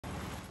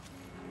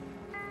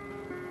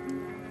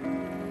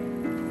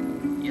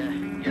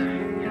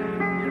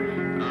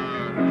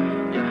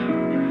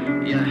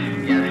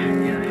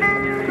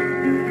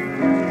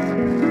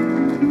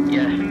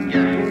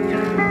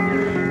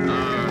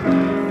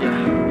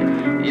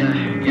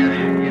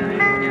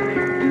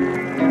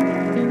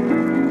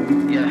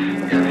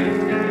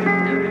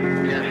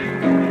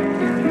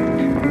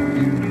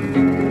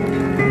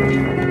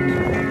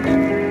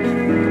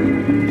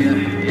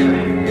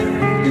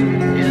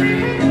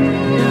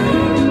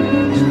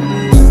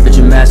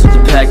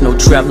pack, no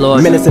trap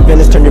laws. Menace and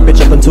Venice, turn your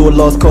bitch up into a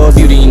lost cause.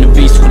 Beauty and the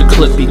beast with a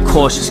clip, be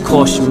cautious,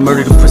 caution.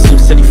 Murder the pussy,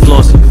 said he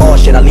flossing. Oh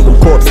shit, I leave them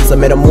corpses, I'm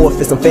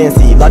metamorphosis, I'm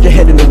fancy. Larger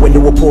head in the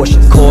window of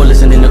Porsches. Core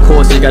listen in the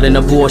course, they got an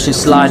abortion.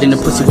 Slide in the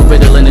pussy with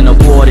Ritalin and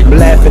aborted. I'm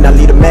laughing, I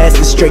lead the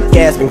masses, straight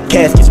gasping.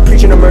 Caskets,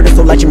 preaching a murder,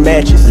 so light your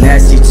matches.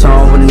 Nasty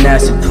tone with a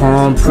nasty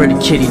palm. Pretty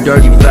kitty,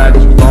 dirty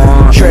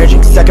vagabond.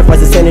 Tragic,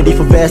 sacrifice insanity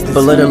for bastards.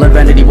 Belittle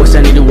vanity, what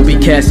sanity will be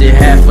casted.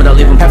 Half but I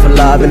leave him half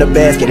alive in a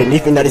basket. And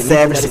if you're not a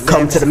savage,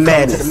 succumb to the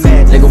madness.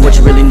 Nigga, what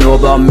you really know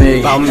about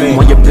me?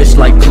 Want your bitch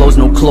like clothes,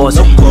 no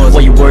closet.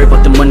 Why you worry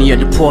about the money I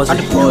deposit?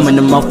 I'm in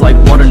the mouth like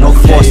water, no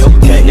faucet.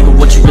 Nigga,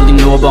 what you really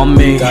know about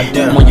me?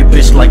 Want your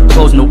bitch like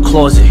clothes, no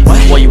closet.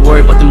 Why you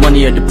worry about the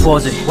money I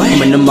deposit?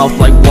 I'm in the mouth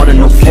like water,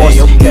 no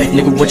faucet.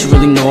 Nigga, what you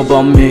really know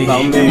about me?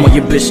 Want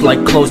your bitch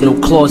like clothes, no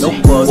closet.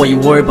 Why you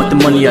worry about the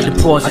money I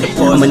deposit?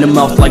 I'm in the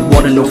mouth like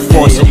water, no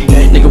faucet.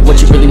 Nigga,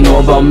 what you really know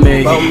about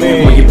me?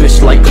 Want your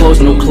bitch like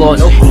clothes, no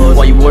closet.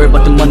 Why you worry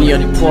about the money I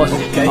deposit?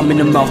 I'm in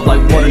the mouth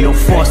like water, no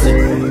faucet.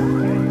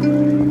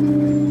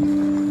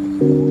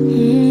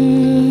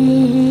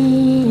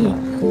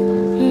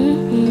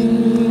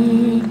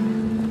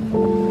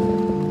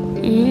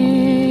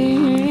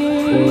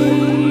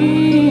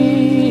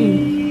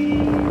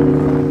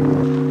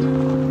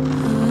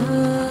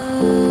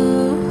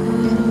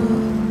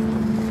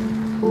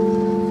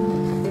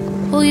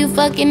 Who you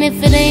fucking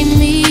if it ain't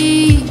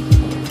me?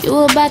 You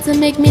about to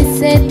make me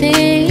say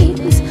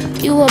things.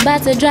 You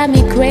about to drive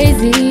me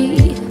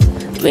crazy.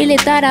 Really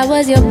thought I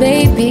was your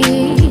baby.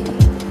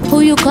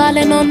 Who you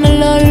calling on the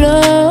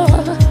low?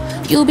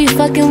 You be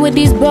fucking with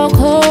these broke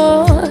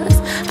hoes.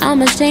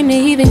 I'm ashamed to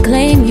even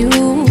claim you.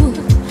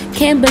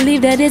 Can't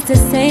believe that it's the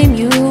same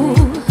you.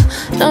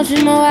 Don't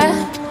you know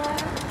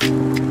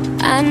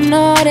I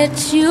know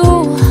that you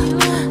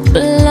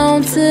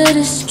belong to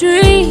the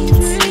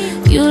streets.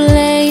 You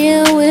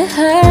laying with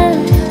her,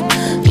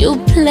 you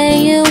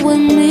playing with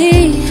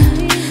me.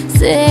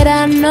 Said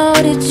I know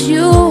that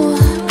you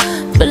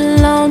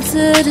belong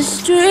to the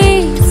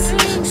streets.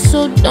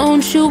 So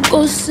don't you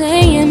go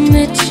saying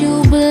that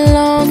you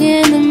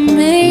belonging to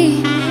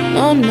me.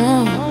 Oh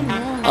no,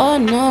 oh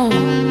no,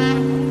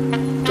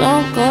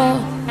 don't go.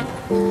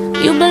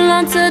 You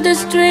belong to the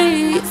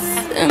streets,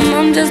 and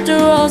I'm just a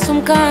rose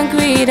from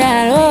concrete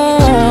at all.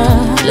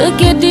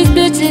 Look at these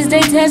bitches,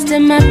 they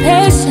testing my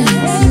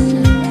patience.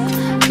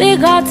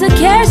 Big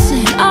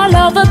altercation, all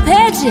over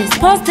pages.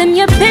 Posting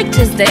your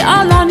pictures, they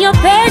all on your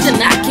page.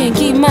 And I can't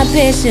keep my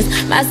patience,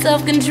 my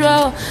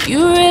self-control.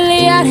 You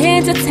really out here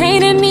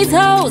entertaining these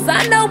hoes.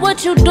 I know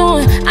what you're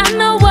doing, I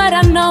know what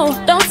I know.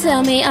 Don't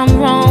tell me I'm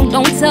wrong,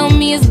 don't tell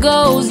me it's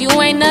goals. You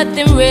ain't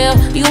nothing real,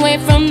 you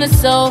ain't from the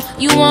soul.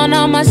 You want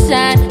all my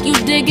shine, you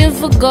digging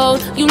for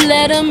gold. You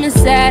let them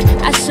inside,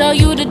 I show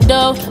you the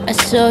dough, I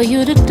show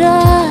you the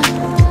door.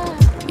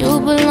 You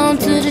belong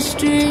to the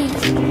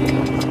streets.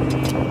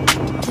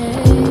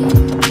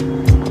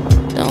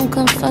 Don't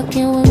come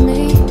fucking with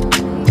me.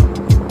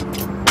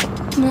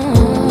 No,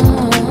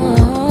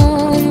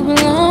 you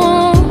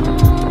belong.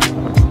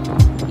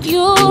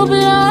 You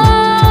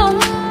belong.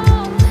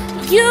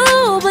 You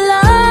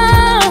belong.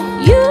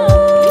 You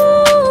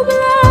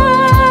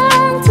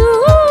belong to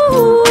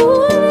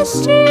the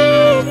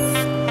streets.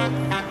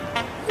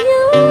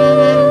 You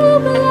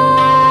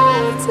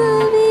belong to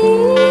the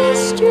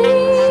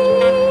streets.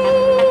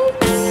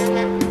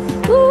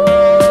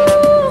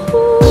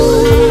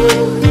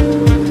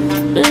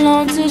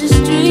 Belong to the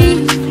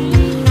street.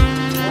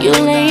 You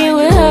laying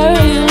with her,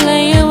 you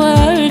laying with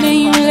her, then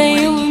you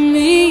laying with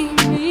me.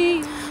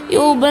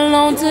 You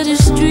belong to the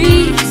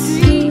streets.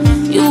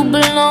 You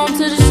belong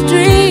to the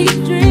street.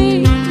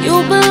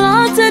 You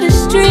belong to the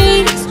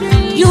streets.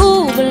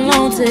 You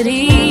belong to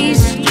the